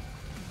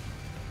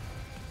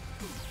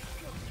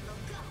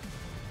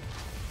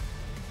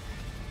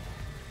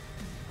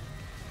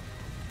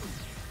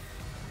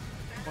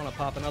 Wanna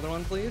pop another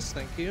one, please?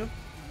 Thank you.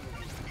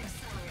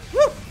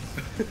 Woo!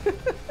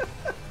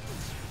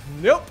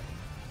 Nope!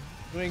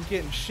 You ain't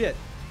getting shit.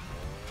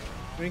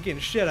 You ain't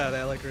getting shit out of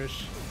that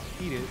licorice.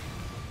 Eat it.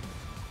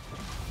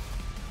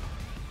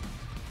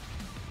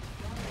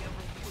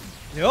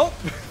 Nope.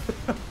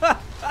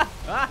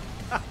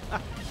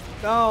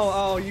 No,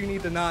 oh, you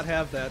need to not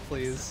have that,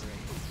 please.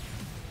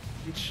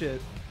 Eat shit.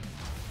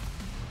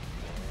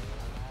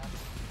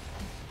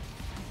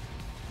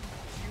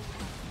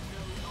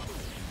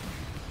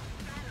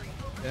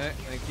 Okay,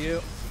 thank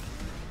you.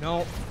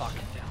 No, fuck.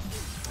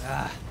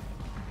 Ah.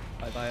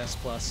 Bye-bye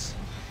S+.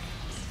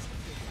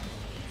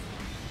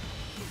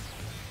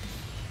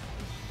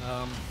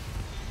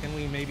 Can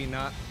we maybe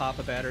not pop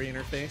a battery in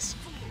her face?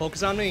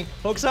 Focus on me!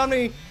 Focus on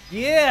me!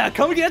 Yeah!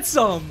 Come get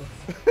some!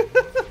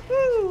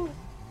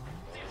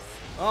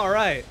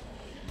 Alright.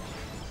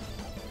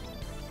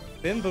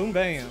 Bim boom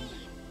bam.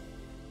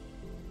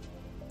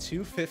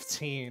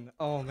 215.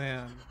 Oh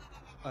man.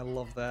 I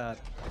love that.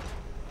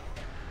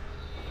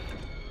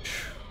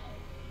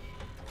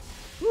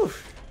 Whew.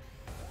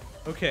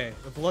 Okay,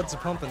 the bloods are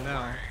pumping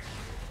now.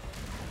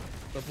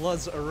 The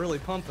bloods are really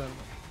pumping.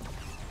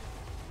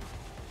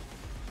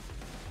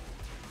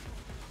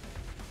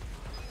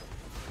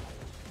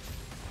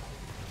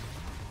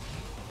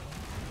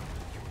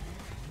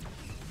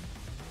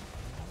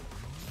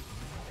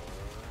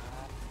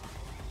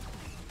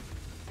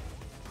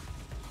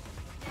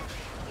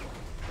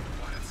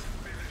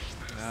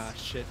 Ah,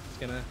 shit. It's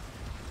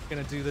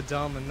gonna do the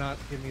dumb and not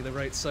give me the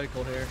right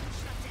cycle here.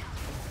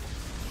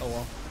 Oh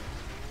well.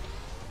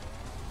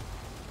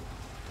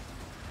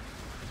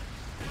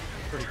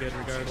 pretty good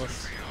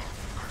regardless.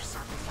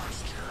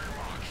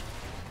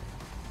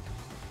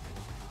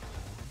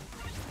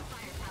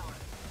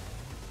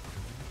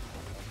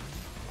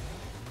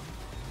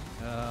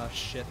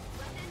 Shit.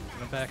 I'm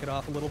gonna back it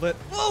off a little bit.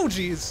 Oh,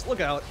 jeez!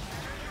 Look out!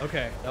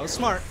 Okay, that was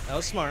smart. That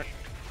was smart.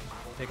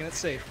 Taking it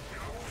safe.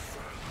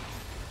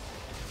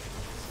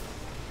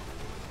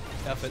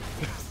 F it.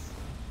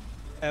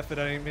 F it,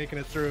 I ain't making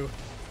it through.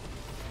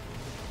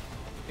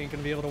 Ain't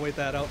gonna be able to wait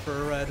that out for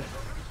a red.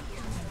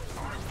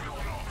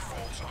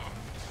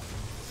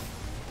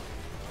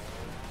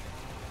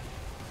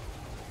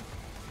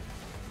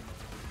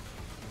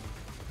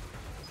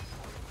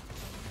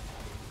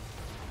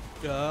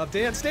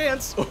 Dance,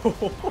 dance!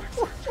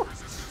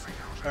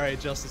 Alright,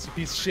 Justice, you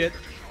piece of shit.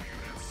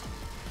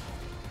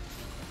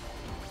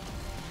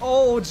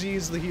 Oh,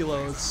 jeez, the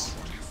helos.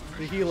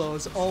 The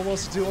helos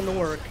almost doing the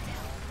work.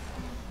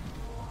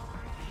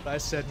 But I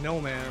said, no,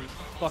 man.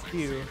 Fuck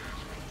you.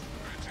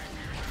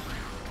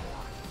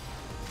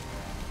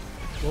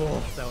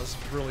 Oh, that was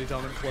really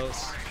dumb and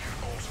close.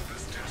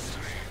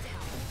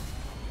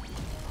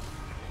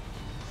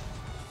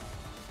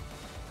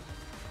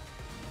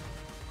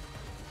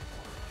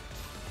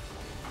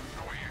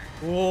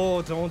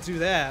 Whoa, don't do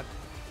that.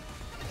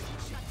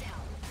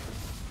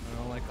 I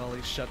don't like all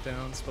these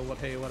shutdowns, but what?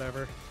 Hey,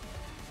 whatever.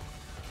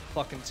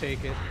 Fucking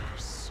take it.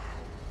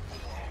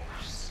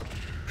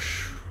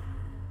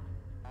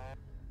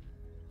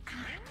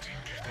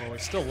 Oh, we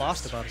still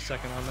lost about a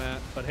second on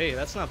that, but hey,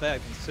 that's not bad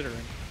considering.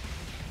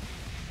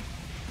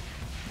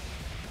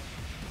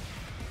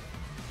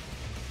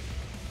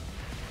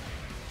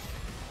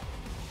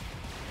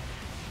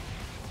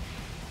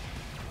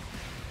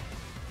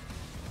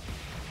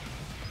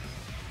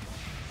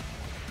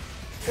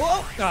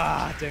 Whoa!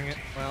 Ah, dang it.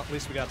 Well, at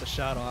least we got the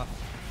shot off.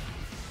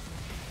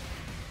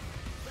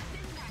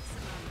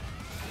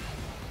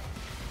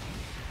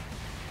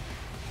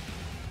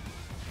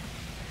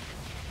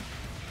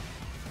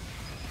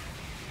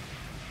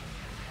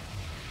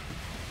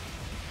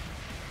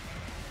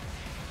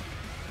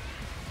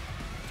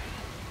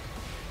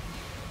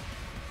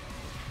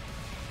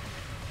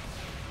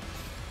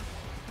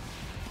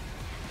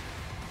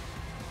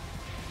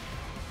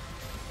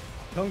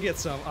 Don't get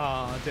some.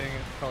 Ah, dang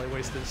it. Probably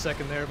wasted a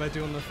second there by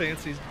doing the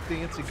fancy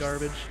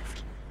garbage.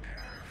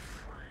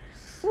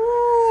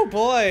 Woo,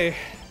 boy.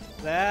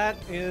 That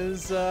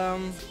is,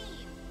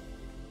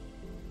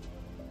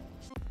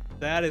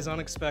 that is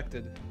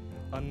unexpected.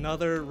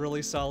 Another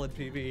really solid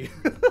PB.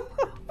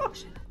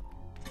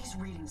 These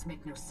readings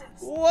make no sense.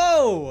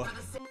 Whoa!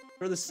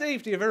 For the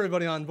safety of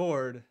everybody on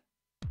board,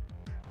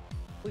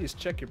 please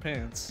check your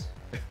pants.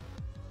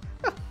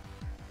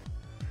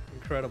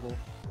 Incredible.